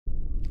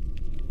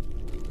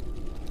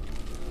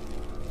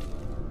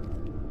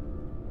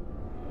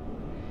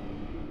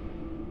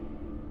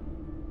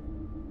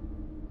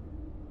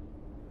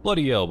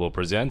Bloody Elbow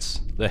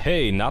presents the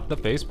Hey Not the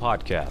Face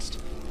podcast,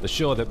 the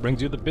show that brings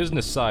you the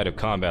business side of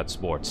combat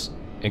sports,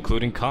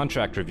 including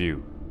contract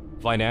review,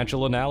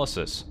 financial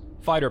analysis,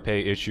 fighter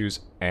pay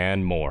issues,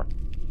 and more.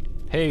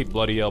 Hey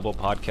Bloody Elbow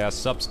podcast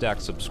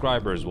Substack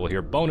subscribers will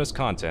hear bonus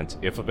content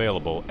if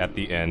available at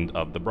the end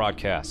of the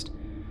broadcast.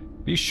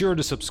 Be sure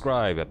to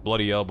subscribe at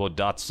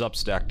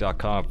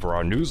bloodyelbow.substack.com for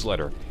our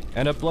newsletter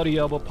and at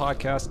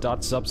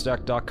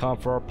bloodyelbowpodcast.substack.com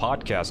for our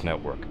podcast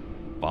network.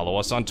 Follow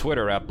us on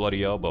Twitter at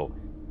Bloody Elbow,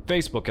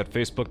 Facebook at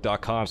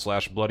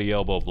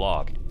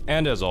facebook.com/bloodyelbowblog,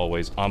 and as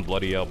always on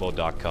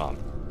bloodyelbow.com.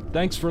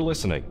 Thanks for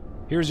listening.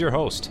 Here's your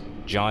host,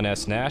 John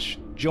S. Nash,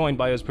 joined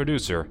by his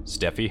producer,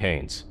 Steffi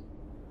Haynes.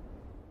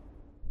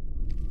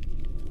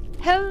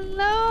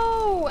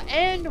 Hello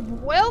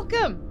and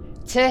welcome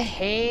to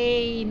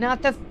Hey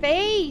Not the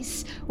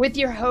Face with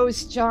your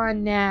host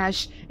John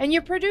Nash and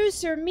your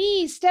producer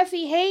me,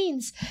 Steffi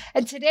Haynes.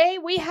 And today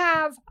we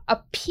have a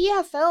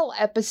PFL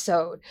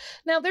episode.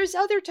 Now there's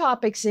other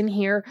topics in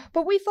here,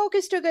 but we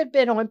focused a good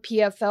bit on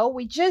PFL.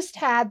 We just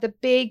had the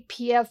big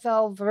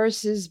PFL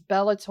versus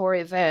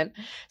Bellator event.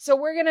 So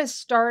we're going to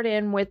start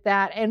in with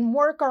that and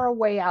work our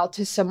way out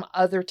to some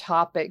other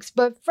topics.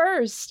 But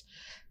first,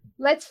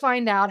 let's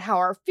find out how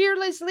our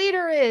fearless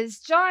leader is.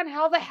 John,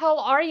 how the hell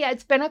are you?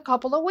 It's been a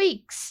couple of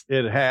weeks.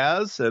 It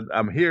has, and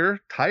I'm here,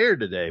 tired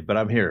today, but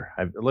I'm here.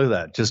 Look at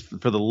that. Just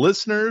for the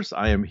listeners,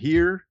 I am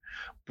here,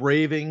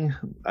 braving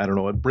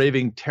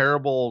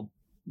terrible,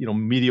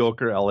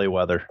 mediocre LA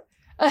weather.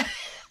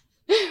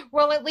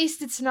 Well, at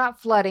least it's not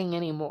flooding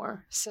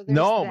anymore. So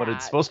no, but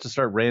it's supposed to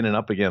start raining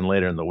up again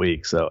later in the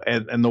week. So,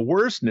 and the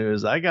worst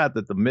news I got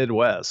that the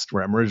Midwest,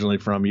 where I'm originally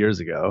from years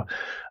ago,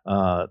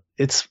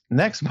 it's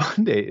next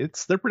Monday.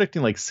 They're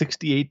predicting like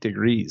 68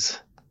 degrees.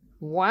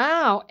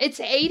 Wow, it's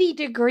 80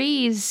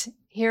 degrees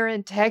here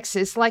in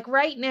Texas. Like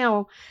right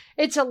now,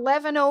 it's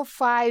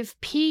 11:05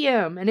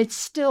 p.m. and it's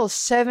still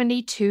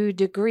 72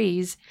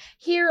 degrees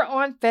here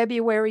on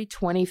February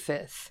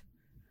 25th.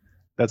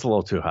 That's a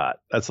little too hot.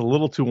 That's a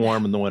little too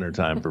warm in the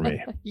wintertime for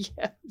me.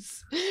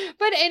 Yes.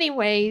 But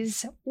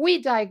anyways, we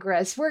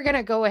digress. We're going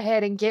to go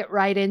ahead and get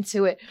right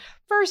into it.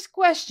 First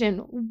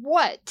question,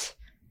 what,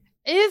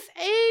 if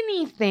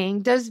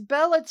anything, does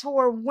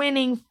Bellator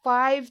winning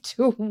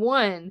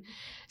 5-1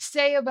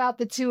 say about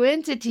the two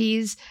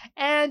entities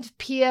and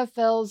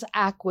PFL's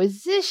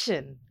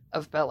acquisition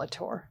of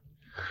Bellator?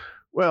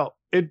 Well,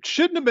 it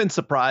shouldn't have been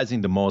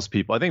surprising to most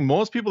people. I think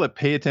most people that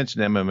pay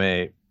attention to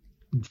MMA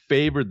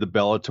favored the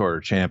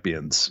Bellator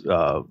champions,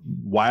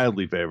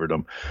 wildly favored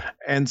them.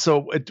 And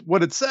so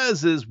what it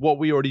says is what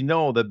we already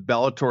know, that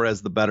Bellator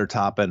has the better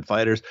top end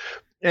fighters.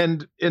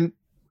 And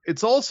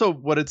it's also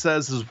what it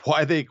says is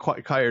why they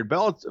hired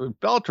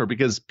Bellator,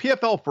 because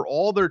PFL, for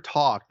all their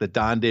talk that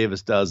Don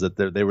Davis does, that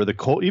they were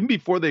even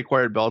before they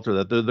acquired Bellator,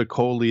 that they're the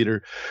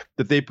co-leader,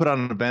 that they put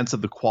on events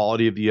of the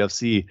quality of the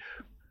UFC.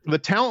 The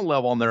talent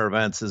level on their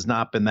events has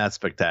not been that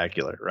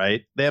spectacular,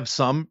 right? They have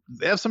some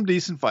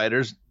decent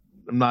fighters.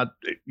 I'm not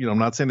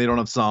saying they don't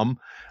have some.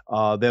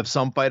 They have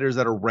some fighters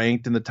that are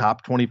ranked in the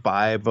top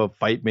 25 of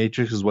Fight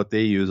Matrix is what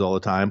they use all the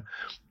time,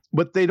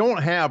 but they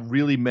don't have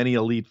really many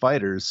elite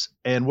fighters.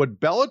 And what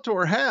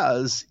Bellator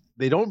has,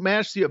 they don't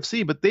match the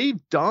UFC, but they've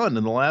done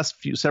in the last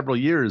several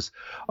years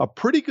a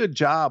pretty good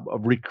job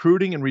of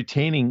recruiting and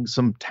retaining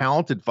some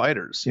talented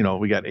fighters.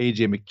 We got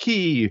AJ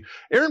McKee,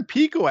 Aaron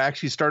Pico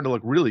actually starting to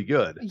look really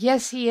good.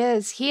 Yes, he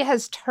is. He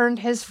has turned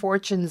his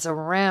fortunes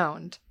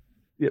around.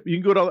 Yeah,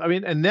 you can go to,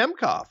 and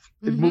Nemkov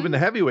moving to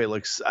heavyweight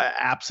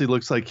absolutely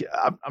looks like,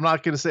 I'm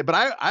not going to say, but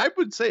I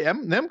would say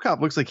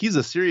Nemkov looks like he's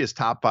a serious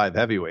top 5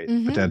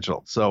 heavyweight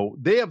potential. So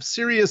they have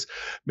serious,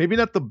 maybe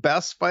not the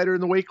best fighter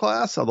in the weight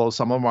class, although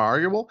some of them are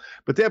arguable,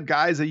 but they have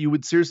guys that you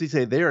would seriously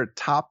say they are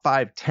top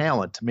 5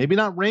 talent, maybe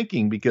not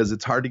ranking because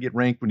it's hard to get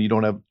ranked when you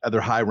don't have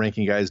other high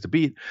ranking guys to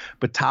beat,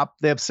 but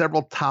they have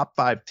several top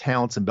 5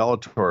 talents in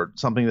Bellator,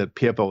 something that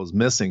PFL was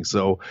missing.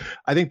 So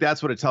I think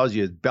that's what it tells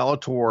you is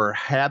Bellator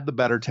had the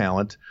better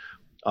talent.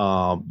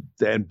 And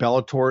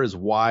Bellator is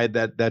why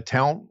that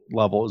talent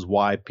level is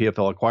why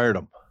PFL acquired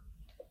them.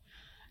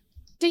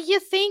 Do you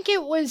think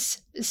it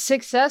was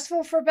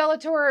successful for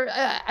Bellator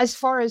as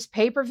far as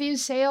pay-per-view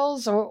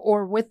sales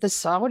or with the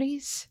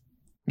Saudis?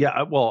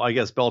 Yeah, well, I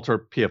guess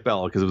Bellator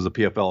PFL because it was a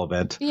PFL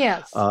event.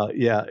 Yes.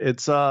 Yeah,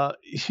 it's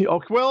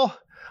well,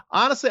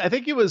 honestly, I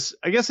think it was.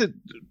 I guess it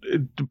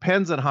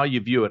depends on how you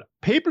view it.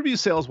 Pay-per-view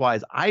sales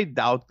wise, I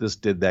doubt this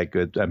did that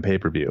good on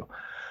pay-per-view.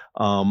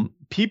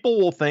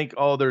 People will think,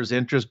 oh, there's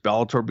interest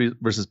Bellator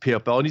versus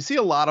PFL. And you see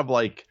a lot of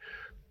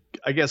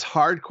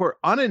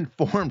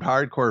uninformed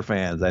hardcore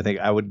fans, I think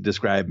I would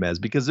describe them as,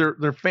 because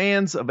they're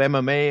fans of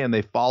MMA and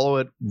they follow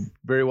it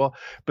very well,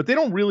 but they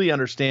don't really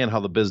understand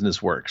how the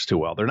business works too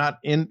well. They're not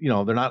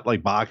they're not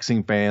like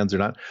boxing fans.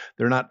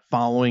 They're not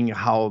following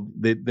how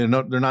they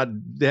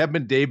have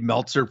been Dave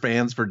Meltzer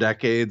fans for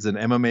decades and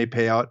MMA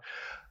payout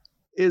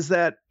is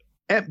that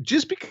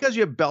just because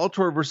you have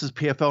Bellator versus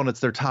PFL and it's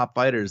their top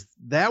fighters,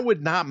 that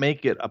would not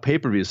make it a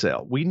pay-per-view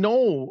sale. We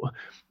know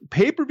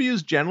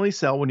pay-per-views generally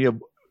sell when you have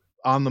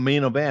on the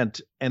main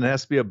event, and it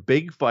has to be a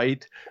big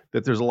fight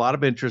that there's a lot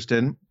of interest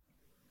in.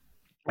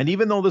 And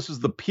even though this was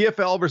the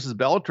PFL versus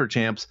Bellator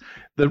champs,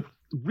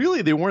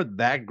 really they weren't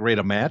that great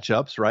of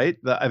matchups, right?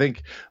 I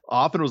think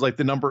often it was like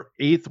the number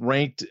 8th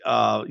ranked,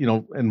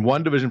 in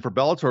one division for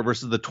Bellator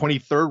versus the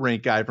 23rd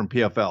ranked guy from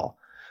PFL.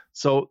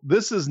 So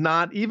this is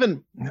not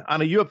even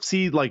on a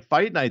UFC like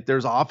fight night.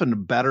 There's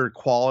often better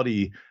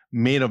quality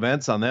main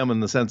events on them in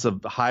the sense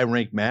of high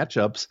ranked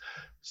matchups.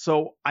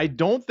 So I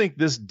don't think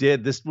this.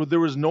 There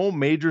was no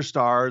major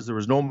stars. There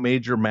was no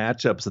major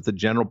matchups that the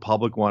general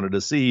public wanted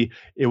to see.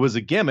 It was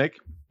a gimmick.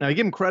 Now I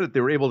give them credit.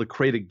 They were able to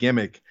create a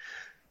gimmick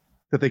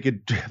that they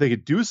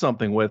could do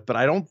something with, but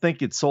I don't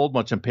think it sold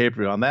much on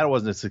pay-per-view. On that, it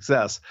wasn't a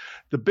success.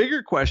 The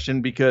bigger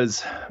question,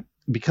 because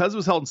it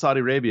was held in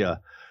Saudi Arabia,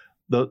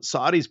 the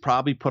Saudis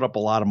probably put up a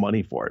lot of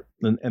money for it.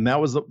 And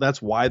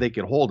that's why they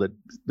could hold it.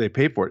 They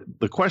pay for it.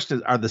 The question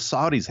is, are the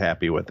Saudis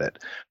happy with it?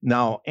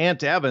 Now,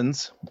 Ant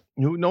Evans,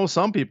 who knows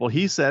some people,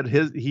 he said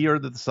he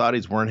heard that the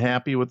Saudis weren't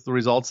happy with the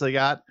results they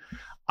got.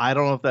 I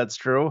don't know if that's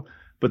true,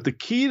 but the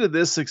key to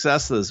this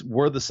success is,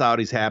 were the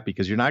Saudis happy?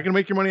 Because you're not going to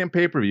make your money on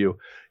pay-per-view.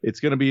 It's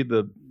going to be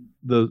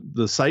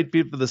the site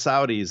feed for the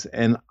Saudis.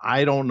 And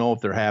I don't know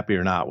if they're happy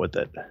or not with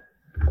it.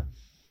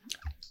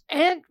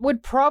 Ant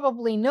would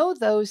probably know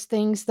those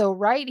things, though,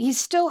 right? He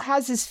still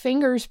has his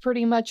fingers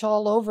pretty much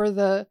all over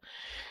the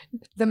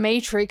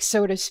matrix,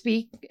 so to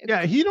speak.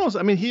 Yeah, he knows.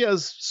 I mean, he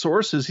has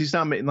sources. He's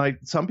not like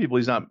some people.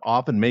 He's not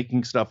often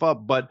making stuff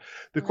up. But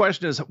the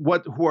question is,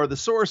 who are the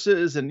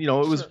sources? And it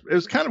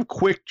was kind of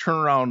quick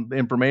turnaround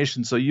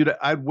information. So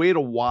I'd wait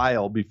a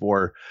while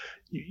before.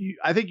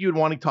 I think you'd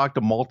want to talk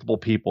to multiple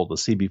people to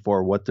see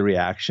before what the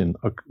reaction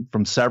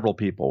from several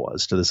people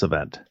was to this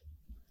event.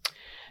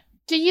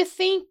 Do you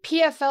think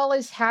PFL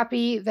is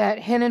happy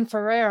that Renan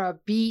Ferreira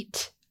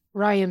beat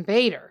Ryan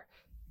Bader?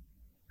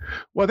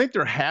 Well, I think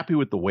they're happy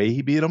with the way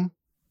he beat him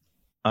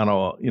on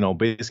a,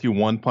 basically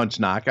one punch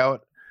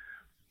knockout.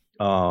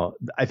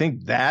 I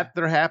think that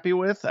they're happy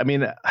with. I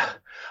mean,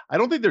 I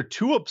don't think they're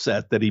too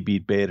upset that he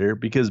beat Bader,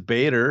 because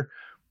Bader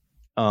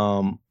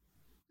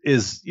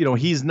is,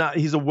 he's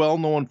a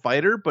well-known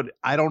fighter, but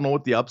I don't know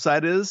what the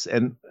upside is.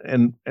 And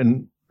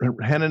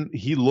Renan,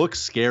 he looks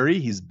scary.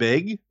 He's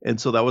big.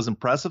 And so that was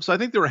impressive. So I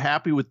think they were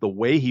happy with the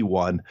way he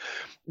won,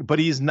 but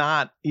he's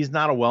not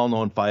a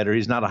well-known fighter.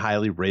 He's not a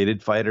highly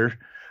rated fighter.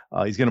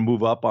 He's going to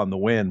move up on the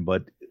win,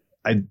 but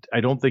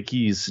I don't think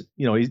he's,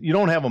 you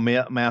don't have a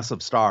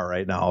massive star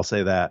right now. I'll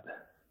say that.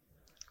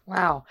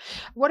 Wow.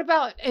 What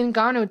about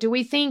Ngannou? Do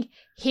we think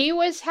he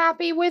was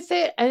happy with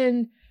it?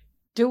 And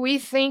do we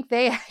think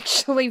they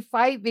actually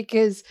fight?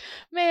 Because,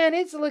 man,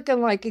 it's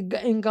looking like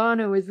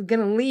Ngannou is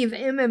going to leave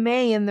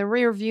MMA in the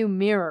rearview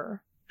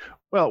mirror.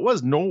 Well, it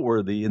was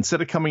noteworthy.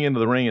 Instead of coming into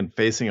the ring and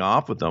facing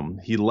off with them,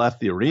 he left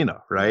the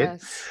arena, right?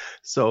 Yes.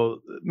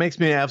 So it makes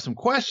me have some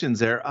questions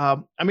there. I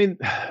mean,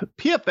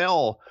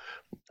 PFL,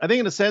 I think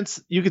in a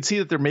sense, you could see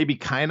that they're maybe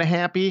kind of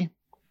happy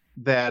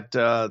that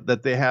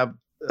they have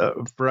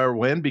Ferreira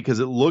win, because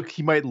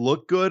he might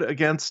look good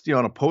against,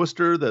 on a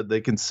poster that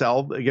they can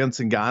sell against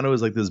Ngannou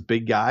as like this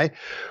big guy,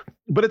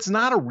 but it's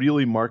not a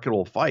really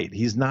marketable fight.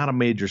 He's not a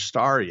major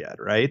star yet,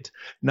 right?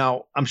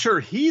 Now, I'm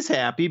sure he's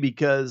happy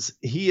because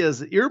he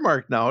is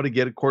earmarked now to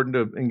get, according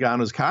to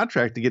Ngannou's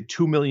contract, to get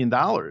 $2 million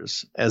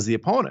as the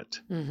opponent.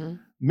 Mm-hmm.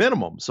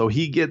 Minimum. So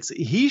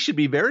he should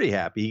be very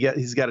happy.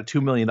 He's got a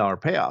 $2 million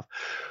payoff.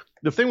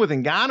 The thing with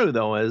Ngannou,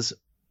 though, is,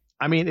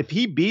 I mean, if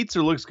he beats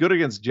or looks good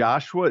against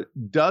Joshua,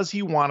 does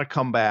he want to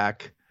come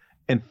back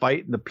and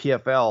fight in the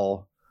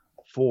PFL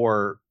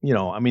for,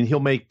 he'll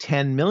make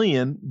 $10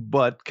 million,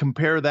 but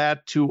compare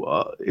that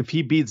to if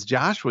he beats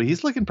Joshua,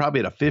 he's looking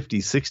probably at a $50,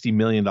 $60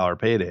 million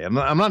payday. I'm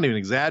not even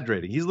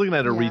exaggerating. He's looking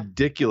at a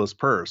ridiculous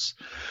purse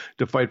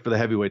to fight for the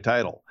heavyweight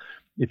title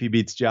if he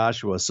beats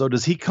Joshua. So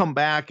does he come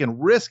back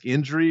and risk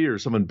injury or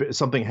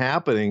something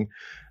happening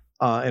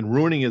and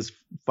ruining his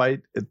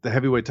fight at the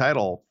heavyweight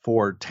title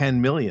for $10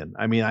 million?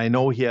 I mean, I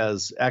know he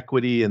has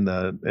equity in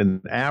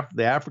the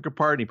Africa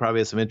part, and he probably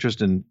has some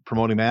interest in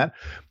promoting that.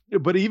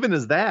 But even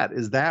is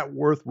that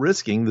worth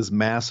risking this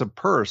massive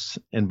purse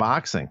in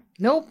boxing?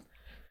 Nope.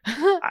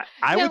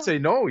 I would say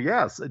no.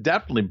 Yes,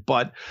 definitely.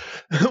 But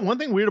one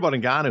thing weird about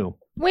Ngannou.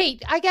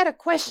 Wait, I got a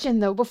question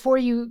though before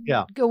you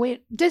go in.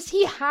 Does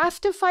he have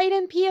to fight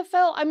in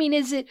PFL? I mean,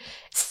 is it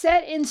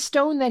set in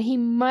stone that he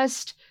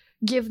must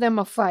give them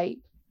a fight?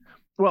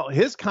 Well,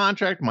 his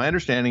contract, my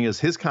understanding is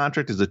his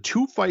contract is a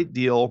 2-fight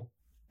deal,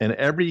 and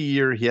every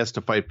year he has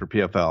to fight for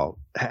PFL.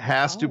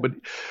 Has to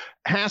in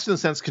the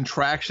sense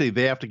contractually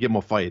they have to give him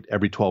a fight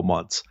every 12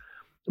 months.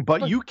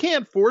 But you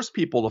can't force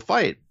people to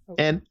fight.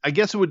 Okay. And I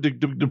guess it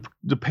would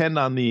depend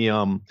on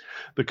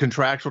the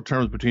contractual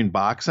terms between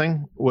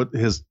boxing with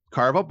his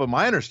carve up. But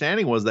my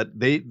understanding was that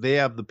they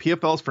have the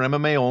PFLs for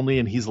MMA only,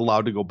 and he's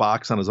allowed to go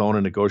box on his own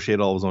and negotiate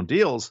all his own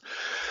deals.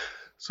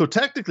 So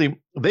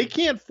technically, they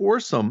can't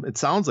force him. It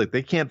sounds like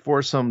they can't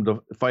force him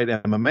to fight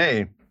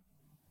MMA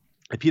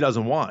if he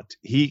doesn't want.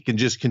 He can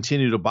just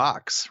continue to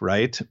box,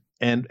 right?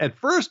 And at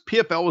first,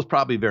 PFL was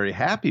probably very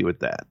happy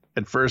with that.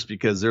 at first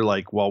because they're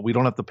like, well, we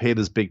don't have to pay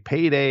this big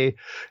payday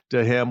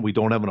to him. We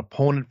don't have an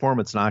opponent for him.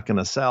 It's not going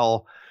to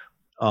sell.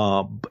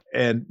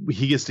 And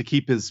he gets to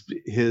keep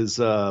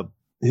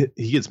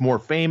he gets more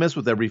famous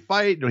with every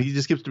fight. He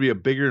just gets to be a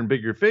bigger and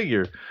bigger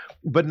figure.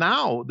 But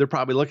now they're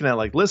probably looking at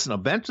like, listen,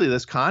 eventually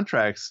this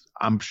contract,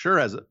 I'm sure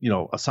has,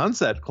 a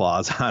sunset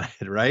clause on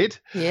it, right?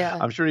 Yeah.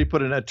 I'm sure he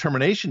put in a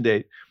termination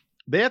date.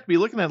 They have to be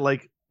looking at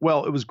like,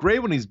 well, it was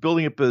great when he's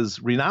building up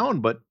his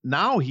renown, but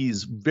now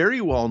he's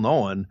very well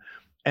known.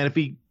 And if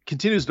he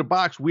continues to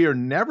box, we are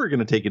never going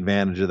to take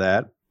advantage of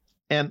that.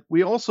 And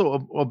we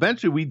also,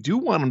 eventually, we do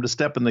want him to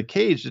step in the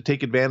cage to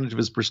take advantage of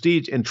his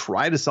prestige and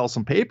try to sell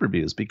some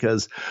pay-per-views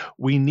because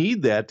we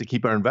need that to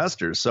keep our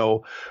investors.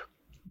 So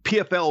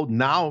PFL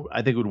now,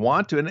 I think, would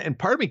want to. And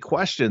part of me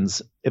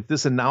questions if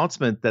this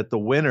announcement that the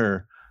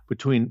winner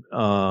between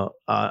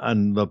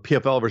on the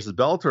PFL versus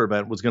Bellator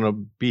event was going to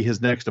be his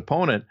next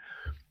opponent.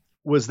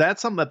 Was that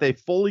something that they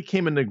fully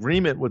came into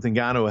agreement with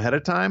Ngannou ahead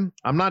of time?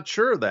 I'm not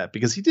sure of that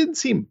because he didn't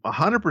seem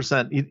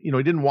 100%. He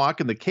didn't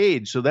walk in the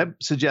cage, so that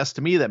suggests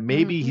to me that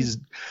maybe he's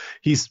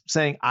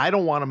saying, I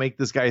don't want to make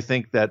this guy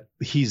think that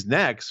he's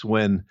next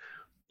when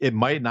it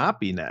might not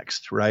be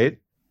next, right?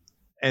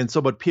 And so,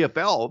 but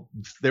PFL,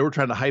 they were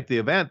trying to hype the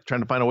event,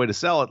 trying to find a way to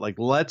sell it. Like,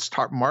 let's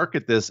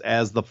market this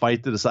as the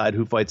fight to decide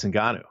who fights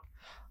Ngannou.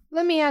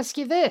 Let me ask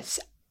you this: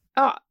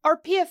 are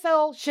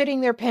PFL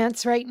shitting their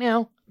pants right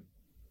now?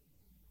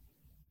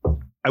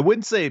 I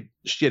wouldn't say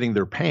shitting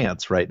their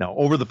pants right now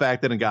over the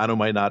fact that Ngannou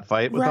might not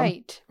fight with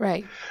them.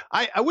 Right.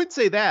 I would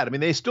say that. I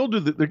mean, they still do.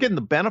 They're getting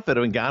the benefit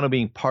of Ngannou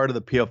being part of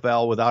the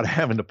PFL without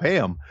having to pay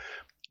him.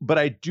 But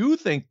I do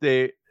think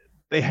they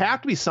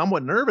have to be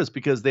somewhat nervous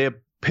because they have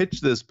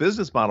pitched this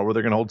business model where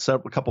they're going to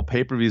hold a couple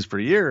pay-per-views per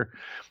year.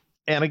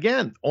 And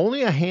again,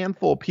 only a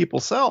handful of people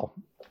sell.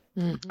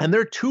 Mm-hmm. And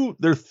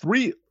they're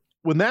three.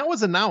 When that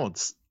was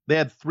announced, they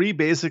had three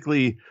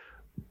basically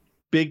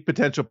big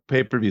potential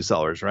pay-per-view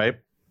sellers, right?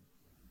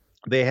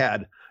 They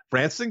had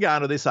Francis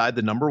Ngannou, they signed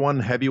the number one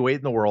heavyweight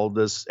in the world,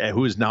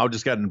 who has now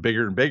just gotten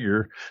bigger and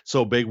bigger.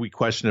 So big, we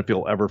question if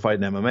he'll ever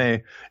fight in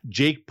MMA.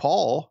 Jake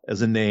Paul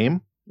as a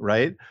name,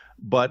 right?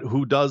 But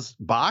who does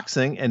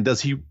boxing, and does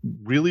he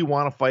really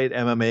want to fight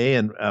MMA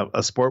and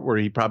a sport where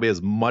he probably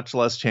has much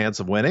less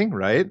chance of winning,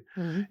 right?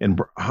 Mm-hmm. And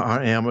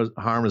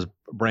harm his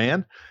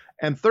brand.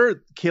 And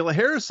third, Kayla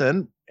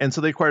Harrison. And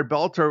so they acquired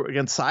Bellator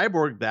against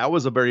Cyborg. That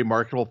was a very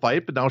marketable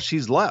fight, but now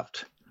she's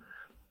left.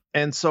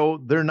 And so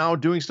they're now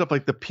doing stuff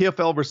like the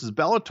PFL versus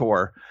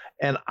Bellator.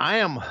 And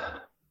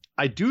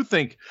I do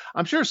think,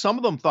 I'm sure some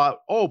of them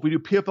thought, oh, if we do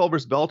PFL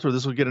versus Bellator,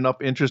 this will get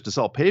enough interest to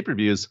sell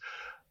pay-per-views.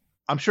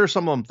 I'm sure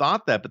some of them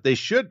thought that, but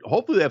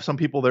hopefully they have some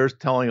people there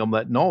telling them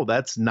that, no,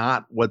 that's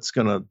not what's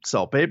going to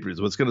sell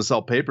pay-per-views. What's going to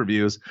sell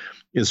pay-per-views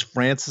is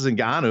Francis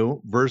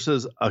Ngannou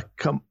versus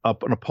an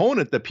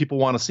opponent that people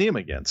want to see him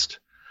against.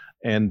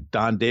 And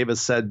Don Davis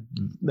said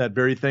that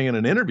very thing in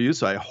an interview.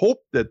 So I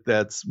hope that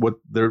that's what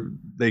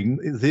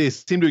they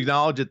seem to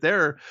acknowledge it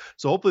there.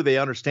 So hopefully they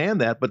understand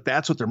that, but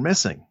that's what they're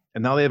missing.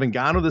 And now they have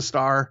Ngannou the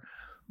star,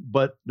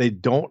 but they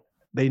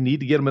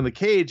need to get him in the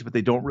cage, but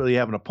they don't really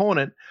have an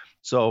opponent.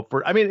 So if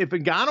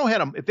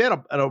Ngannou if they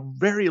had a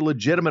very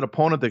legitimate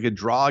opponent that could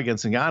draw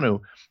against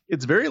Ngannou,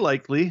 it's very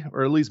likely,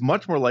 or at least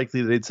much more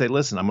likely, that they'd say,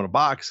 listen, I'm going to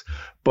box,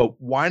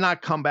 but why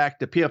not come back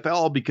to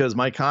PFL? Because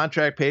my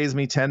contract pays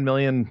me $10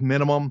 million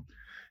minimum.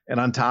 And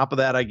on top of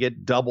that, I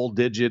get double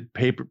digit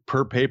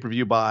per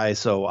pay-per-view buy.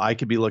 So I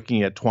could be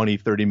looking at 20,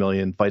 30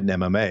 million fighting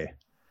MMA.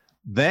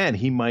 Then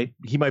he might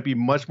be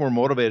much more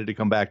motivated to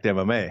come back to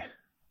MMA.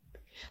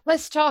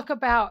 Let's talk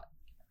about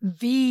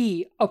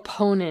the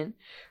opponent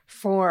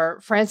for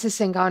Francis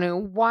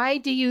Ngannou. Why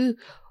do you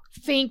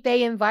think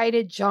they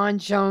invited Jon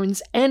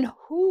Jones, and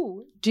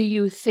who do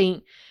you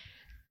think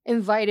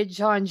invited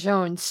Jon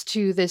Jones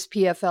to this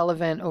PFL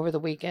event over the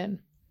weekend?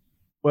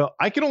 Well,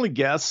 I can only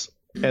guess,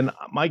 and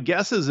my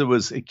guess is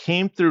it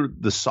came through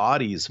the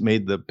Saudis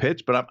made the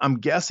pitch, but I'm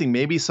guessing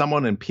maybe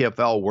someone in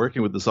PFL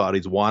working with the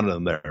Saudis wanted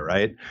them there,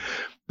 right?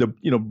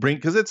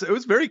 Because it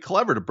was very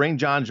clever to bring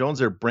Jon Jones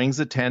there, brings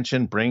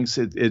attention,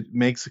 it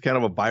makes kind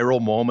of a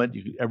viral moment.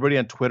 Everybody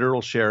on Twitter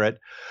will share it.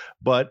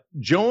 But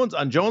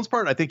on Jones'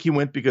 part, I think he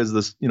went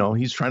because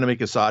he's trying to make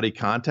a Saudi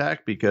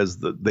contact because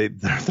they're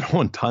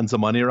throwing tons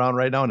of money around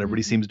right now, and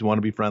everybody seems to want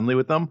to be friendly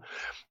with them.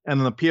 And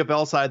on the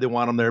PFL side, they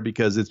want him there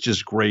because it's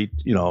just great.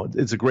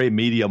 It's a great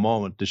media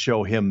moment to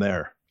show him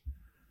there.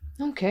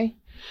 Okay.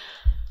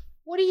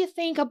 What do you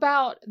think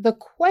about the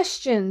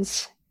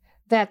questions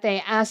that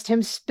they asked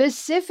him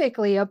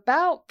specifically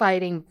about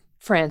fighting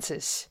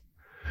Francis?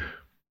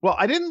 Well,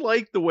 I didn't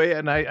like the way,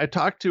 and I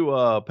talked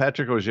to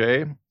Patrick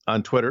Auger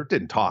on Twitter.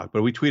 Didn't talk,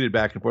 but we tweeted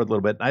back and forth a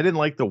little bit. And I didn't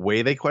like the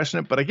way they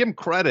questioned it, but I give him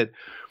credit.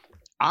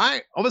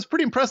 I was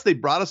pretty impressed. They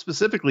brought up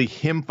specifically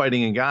him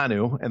fighting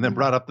Ngannou, and then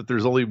brought up that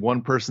there's only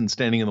one person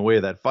standing in the way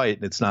of that fight,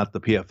 and it's not the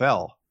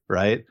PFL,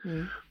 right?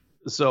 Mm.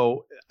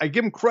 So I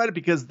give him credit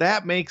because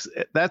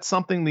that's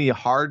something the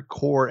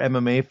hardcore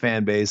MMA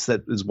fan base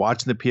that is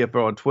watching the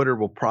PFL on Twitter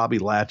will probably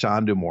latch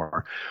onto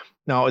more.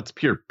 Now, it's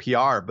pure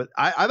PR, but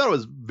I thought it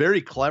was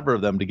very clever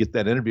of them to get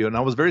that interview. And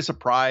I was very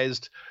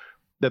surprised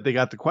that they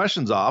got the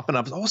questions off. And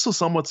I was also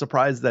somewhat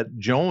surprised that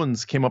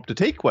Jones came up to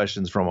take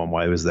questions from him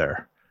while he was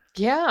there.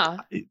 Yeah,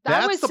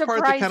 I was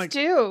surprised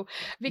too,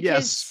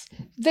 because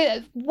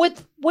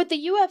would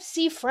the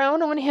UFC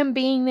frown on him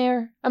being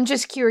there? I'm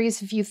just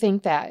curious if you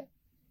think that.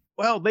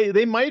 Well,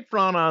 they might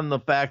frown on the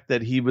fact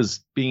that he was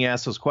being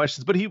asked those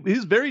questions, but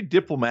he's very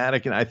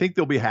diplomatic, and I think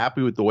they'll be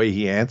happy with the way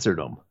he answered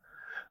them.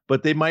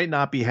 But they might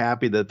not be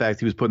happy that the fact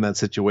he was put in that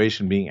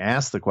situation being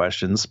asked the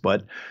questions.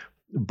 But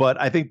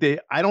I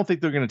don't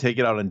think they're going to take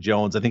it out on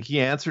Jones. I think he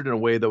answered in a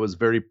way that was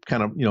very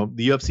kind of,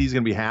 the UFC is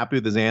going to be happy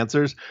with his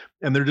answers,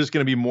 and they're just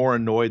going to be more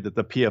annoyed that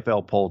the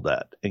PFL pulled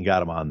that and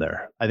got him on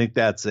there. I think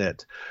that's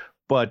it.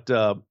 But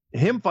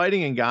him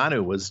fighting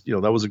Ngannou was,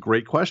 that was a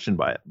great question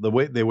by it. The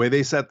way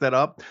they set that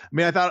up. I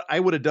mean, I thought I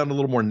would have done a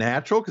little more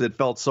natural because it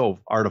felt so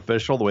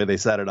artificial the way they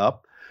set it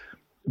up.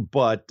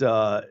 But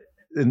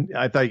and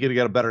I thought you could have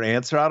got a better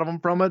answer out of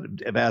him from it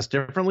if asked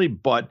differently.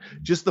 But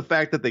just the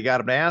fact that they got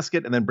him to ask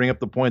it and then bring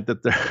up the point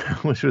that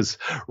which was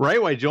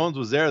right while Jones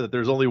was there, that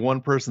there's only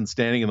one person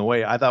standing in the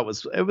way, I thought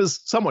it was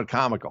somewhat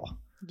comical.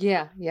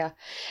 Yeah.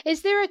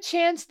 Is there a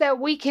chance that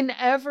we can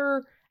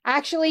ever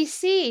actually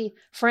see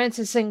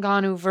Francis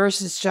Ngannou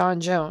versus Jon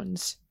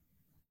Jones?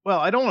 Well,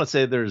 I don't want to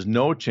say there's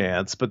no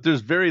chance, but there's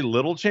very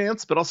little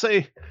chance. But I'll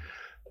say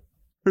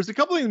there's a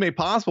couple things made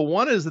possible.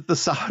 One is that the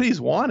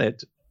Saudis want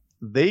it.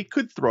 They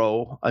could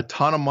throw a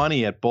ton of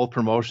money at both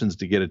promotions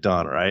to get it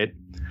done, right?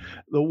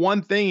 The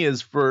one thing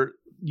is for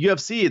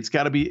UFC, it's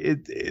got to be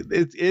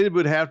it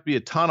would have to be a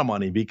ton of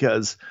money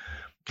because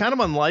kind of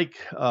unlike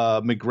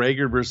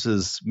McGregor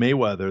versus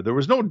Mayweather, there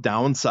was no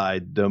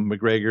downside to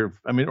McGregor.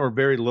 I mean, or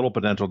very little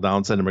potential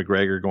downside to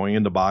McGregor going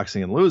into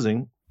boxing and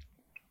losing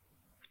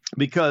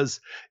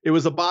because it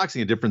was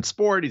a different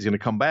sport. He's going to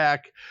come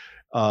back.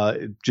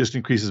 It just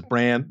increases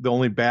brand. The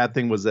only bad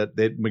thing was that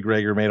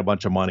McGregor made a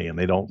bunch of money and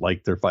they don't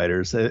like their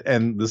fighters.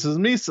 And this is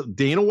me,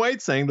 Dana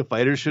White, saying the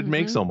fighters should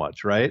make so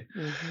much, right?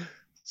 Mm-hmm.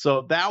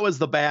 So that was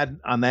the bad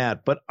on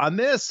that. But on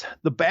this,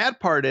 the bad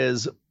part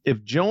is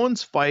if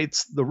Jones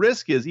fights, the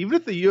risk is even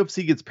if the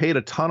UFC gets paid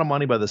a ton of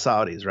money by the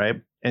Saudis,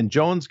 right? And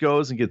Jones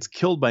goes and gets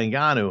killed by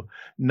Ngannou,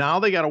 now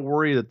they got to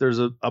worry that there's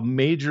a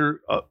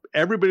major,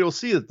 everybody will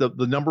see that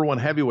the number one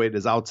heavyweight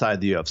is outside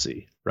the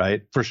UFC,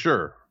 right? For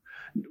sure.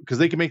 Because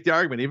they can make the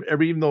argument,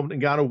 even though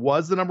Ngannou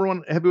was the number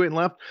one heavyweight and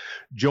left,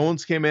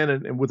 Jones came in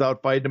and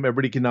without fighting him,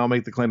 everybody can now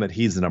make the claim that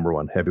he's the number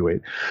one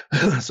heavyweight.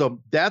 So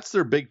that's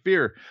their big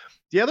fear.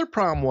 The other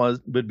problem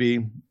would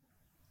be,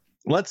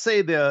 let's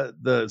say the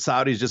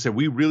Saudis just said,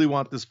 we really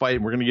want this fight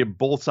and we're going to give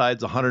both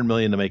sides $100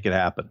 million to make it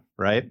happen,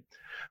 right?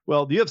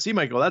 Well, the UFC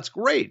might go, that's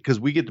great because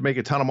we get to make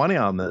a ton of money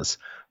on this.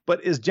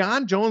 But is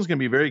Jon Jones going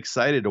to be very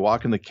excited to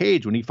walk in the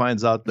cage when he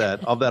finds out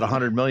that of that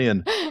 $100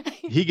 million,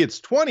 he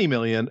gets $20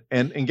 million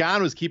and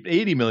Ngannou's keeping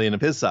 $80 million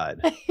of his side?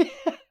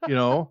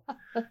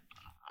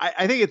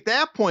 I think at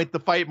that point, the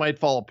fight might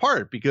fall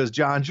apart because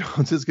Jon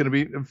Jones is going to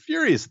be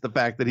furious at the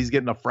fact that he's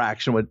getting a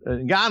fraction what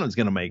Ngannou's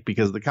going to make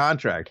because of the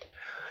contract.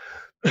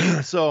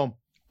 So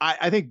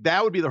I think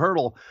that would be the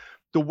hurdle.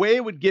 The way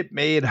it would get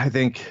made, I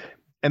think,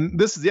 and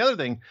this is the other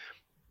thing,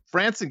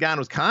 Francis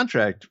Ngannou's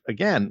contract,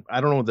 again, I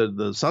don't know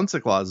the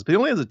sunset clause, but he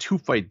only has a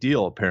 2-fight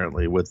deal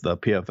apparently with the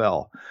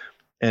PFL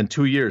and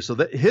 2 years. So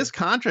that his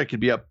contract could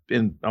be up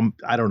in,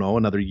 I don't know,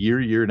 another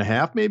year and a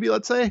half, maybe,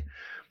 let's say.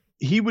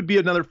 He would be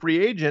another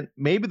free agent.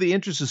 Maybe the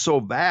interest is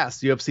so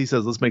vast, the UFC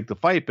says, let's make the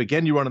fight. But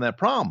again, you run into that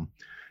problem.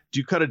 Do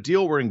you cut a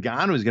deal where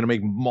Ngannou is going to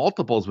make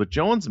multiples what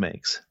Jones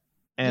makes?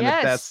 And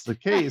if that's the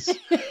case.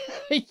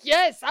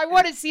 Yes, I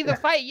want to see the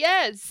fight.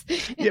 Yes.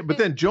 Yeah, but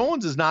then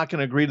Jones is not going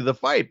to agree to the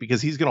fight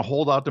because he's going to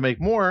hold out to make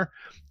more.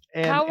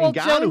 And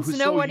Ngannou, who's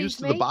so used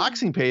to the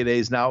boxing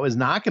paydays now, is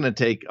not going to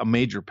take a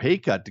major pay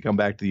cut to come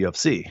back to the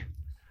UFC.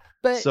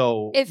 But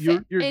so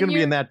you're going to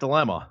be in that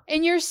dilemma.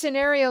 In your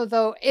scenario,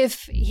 though,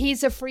 if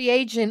he's a free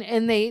agent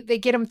and they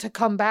get him to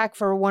come back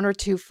for 1 or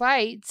 2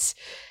 fights,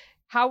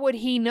 how would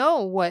he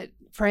know what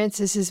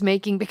Francis is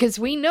making? Because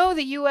we know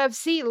the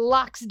UFC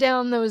locks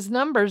down those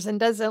numbers and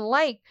doesn't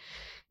like,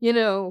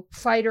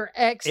 fighter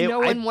X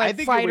knowing what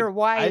fighter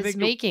Y is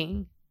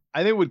making.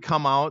 I think it would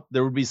come out.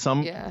 There would be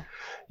some. Yeah.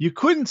 You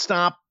couldn't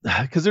stop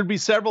because there'd be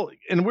several.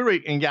 And we're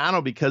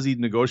Ngannou, because he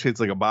negotiates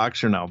like a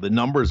boxer now. The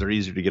numbers are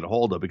easier to get a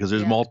hold of because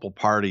there's multiple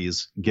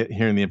parties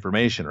hearing the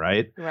information,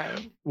 right?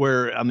 Right.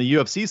 Where on the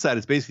UFC side,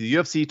 it's basically the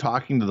UFC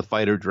talking to the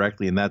fighter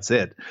directly, and that's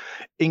it.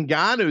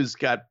 Ngannou's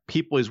got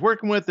people he's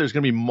working with. There's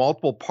going to be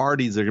multiple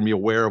parties that are going to be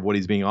aware of what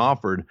he's being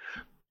offered.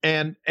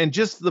 And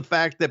just the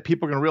fact that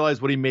people are going to realize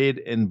what he made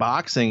in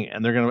boxing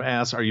and they're going to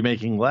ask, are you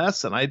making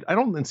less? And I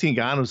don't see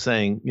Ngannou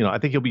saying, I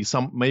think he'll be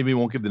maybe he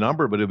won't give the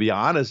number, but he'll be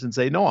honest and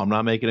say, no, I'm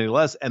not making any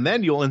less. And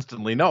then you'll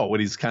instantly know what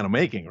he's kind of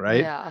making.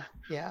 Right.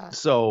 Yeah.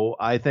 So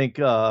I think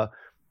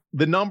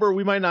the number,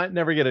 we might not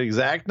never get an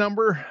exact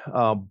number,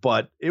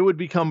 but it would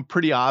become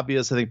pretty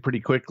obvious, I think,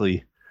 pretty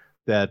quickly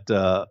that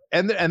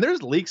and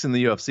there's leaks in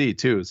the UFC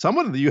too.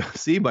 Someone in the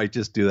UFC might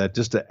just do that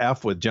just to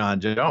F with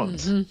John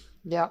Jones.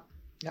 Mm-hmm. Yep.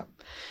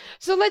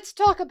 So let's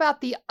talk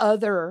about the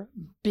other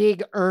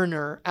big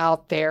earner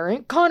out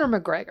there, Conor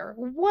McGregor.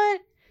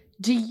 What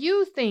do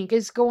you think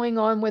is going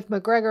on with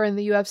McGregor in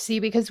the UFC?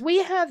 Because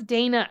we have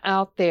Dana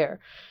out there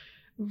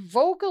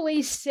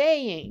vocally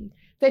saying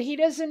that he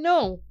doesn't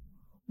know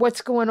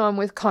what's going on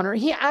with Conor.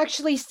 He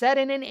actually said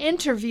in an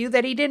interview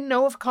that he didn't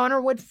know if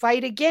Conor would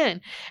fight again.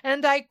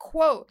 And I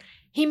quote,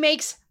 "He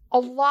makes a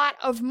lot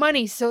of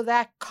money, so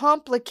that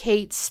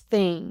complicates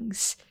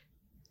things."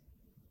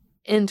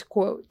 End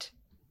quote.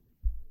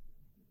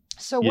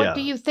 So what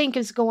do you think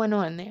is going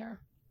on there?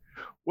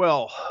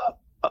 Well,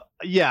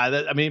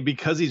 I mean,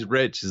 because he's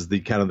rich is the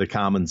kind of the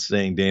common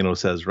saying Dano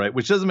says, right?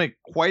 Which doesn't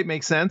quite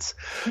make sense.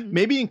 Mm-hmm.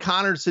 Maybe in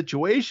Conor's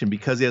situation,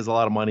 because he has a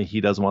lot of money, he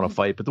doesn't want to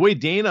fight. But the way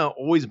Dana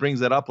always brings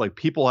that up, like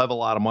people have a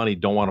lot of money,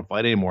 don't want to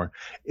fight anymore.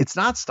 It's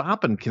not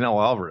stopping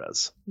Canelo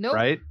Alvarez,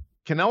 right?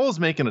 Canelo's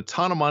making a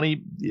ton of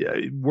money,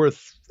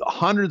 worth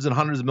hundreds and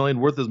hundreds of millions,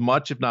 worth as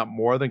much, if not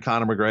more, than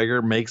Conor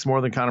McGregor, makes more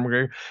than Conor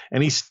McGregor.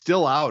 And he's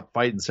still out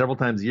fighting several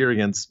times a year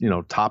against,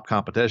 top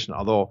competition.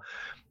 Although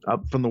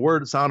from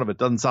the sound of it,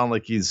 doesn't sound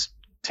like he's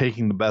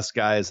taking the best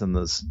guys in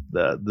this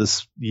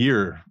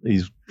year.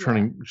 He's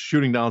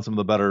shooting down some of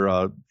the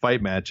better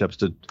fight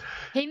matchups.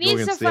 He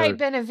needs to fight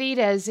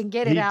Benavidez and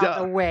get it out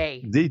of the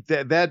way.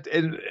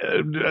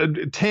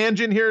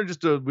 Tangent here,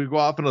 we go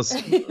off on a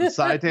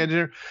side tangent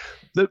here.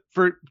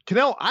 For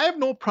Canelo, I have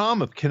no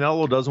problem if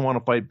Canelo doesn't want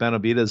to fight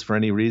Benavidez for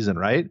any reason,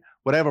 right?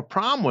 What I have a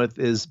problem with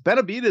is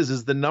Benavidez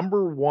is the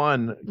number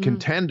one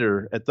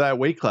contender at that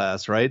weight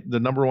class, right? The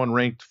number one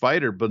ranked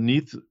fighter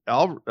beneath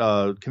Canelo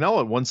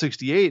at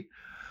 168.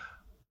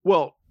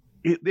 Well,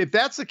 if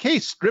that's the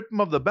case, strip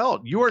him of the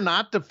belt. You are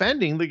not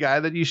defending the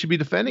guy that you should be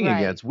defending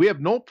against. I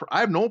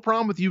have no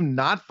problem with you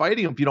not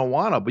fighting him if you don't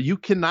want to, but you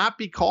cannot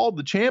be called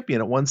the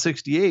champion at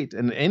 168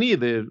 in any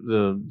of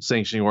the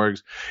sanctioning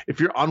orgs if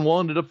you're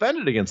unwilling to defend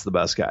it against the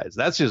best guys.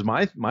 That's just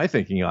my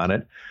thinking on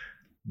it.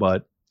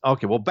 But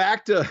okay, well,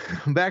 back to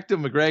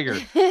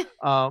McGregor.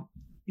 I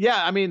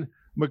mean,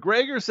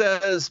 McGregor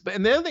says,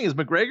 and the other thing is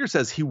McGregor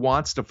says he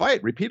wants to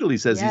fight. Repeatedly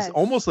says he's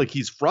almost like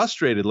he's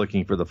frustrated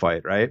looking for the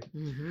fight, right?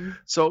 Mm-hmm.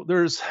 So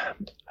there's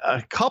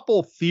a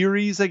couple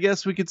theories, I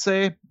guess we could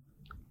say,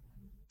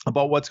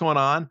 about what's going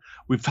on.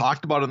 We've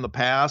talked about it in the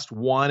past.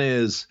 One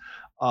is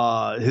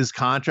his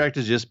contract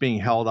is just being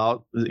held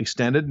out,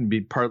 extended, and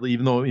be partly,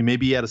 even though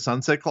he had a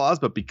sunset clause,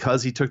 but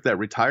because he took that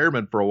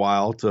retirement for a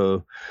while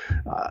to,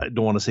 I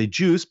don't want to say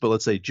juice, but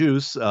let's say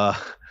juice.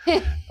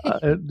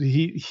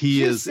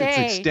 It's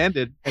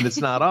extended and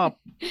it's not up.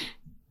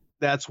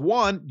 That's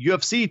one.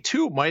 UFC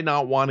too might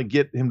not want to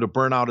get him to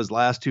burn out his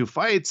last two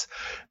fights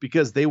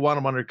because they want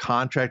him under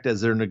contract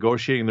as they're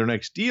negotiating their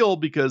next deal,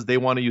 because they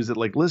want to use it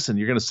like, listen,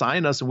 you're going to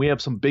sign us and we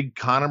have some big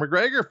Conor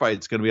McGregor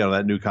fights going to be on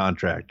that new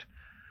contract.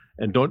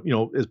 And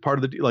as part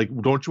of the deal,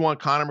 don't you want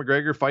Conor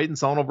McGregor fighting,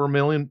 selling over 1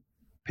 million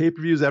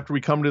pay-per-views after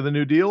we come to the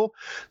new deal?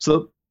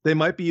 So they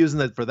might be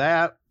using it for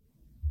that.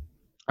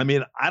 I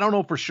mean, I don't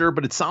know for sure,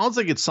 but it sounds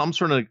like it's some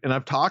sort of, and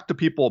I've talked to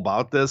people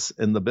about this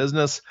in the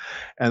business,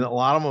 and a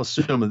lot of them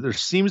assume that there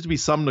seems to be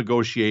some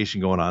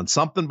negotiation going on.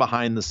 Something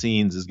behind the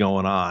scenes is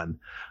going on,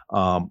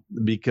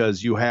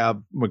 because you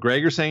have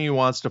McGregor saying he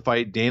wants to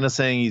fight, Dana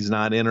saying he's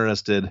not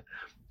interested,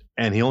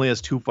 and he only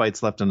has 2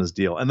 fights left on his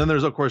deal. And then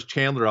there's, of course,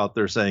 Chandler out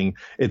there saying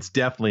it's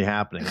definitely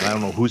happening. I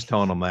don't know who's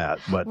telling him that.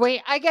 But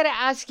wait, I got to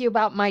ask you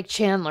about Mike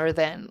Chandler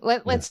then.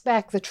 Let's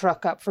back the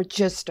truck up for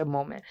just a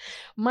moment.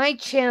 Mike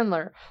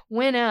Chandler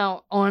went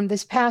out on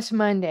this past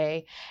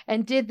Monday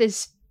and did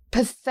this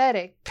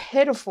pathetic,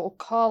 pitiful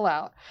call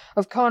out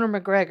of Conor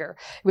McGregor.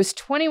 It was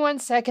 21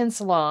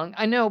 seconds long.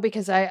 I know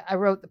because I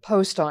wrote the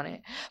post on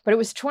it, but it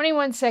was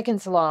 21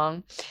 seconds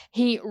long.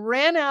 He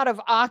ran out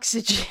of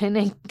oxygen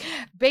and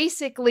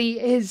basically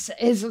his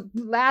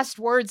last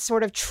words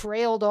sort of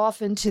trailed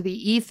off into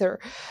the ether.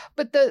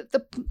 But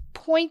the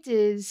point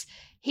is,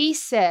 he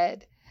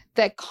said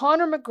that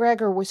Conor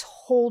McGregor was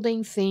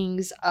holding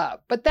things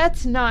up, but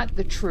that's not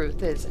the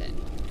truth, is it?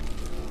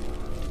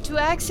 To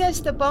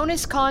access the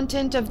bonus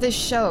content of this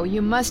show,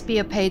 you must be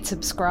a paid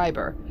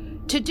subscriber.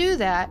 To do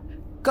that,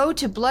 go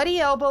to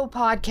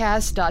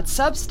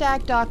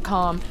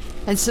bloodyelbowpodcast.substack.com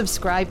and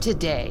subscribe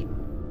today.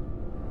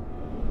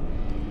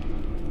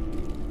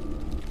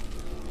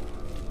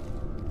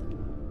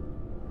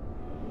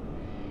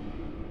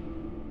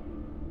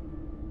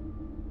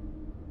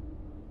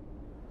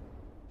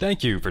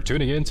 Thank you for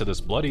tuning in to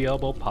this Bloody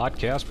Elbow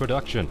Podcast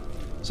production.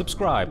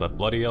 Subscribe at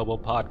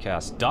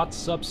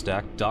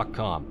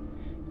bloodyelbowpodcast.substack.com.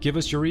 Give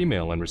us your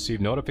email and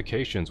receive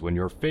notifications when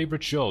your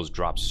favorite shows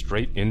drop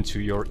straight into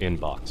your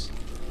inbox.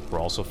 We're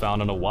also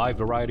found on a wide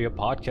variety of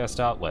podcast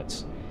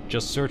outlets.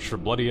 Just search for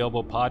Bloody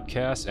Elbow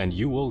Podcast and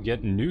you will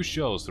get new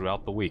shows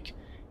throughout the week,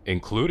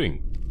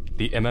 including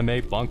the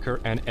MMA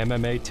Bunker and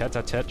MMA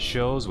Tete-a-Tete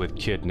shows with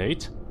Kid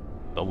Nate,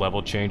 the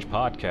Level Change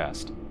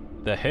Podcast,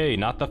 the Hey,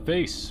 Not the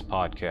Face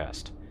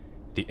podcast,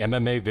 the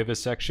MMA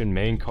Vivisection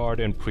main card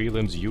and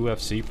prelims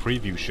UFC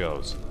preview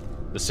shows,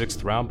 the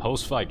 6th Round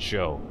post-fight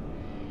show,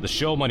 the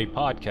Show Money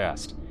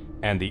podcast,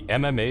 and the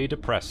MMA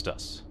Depressed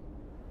Us.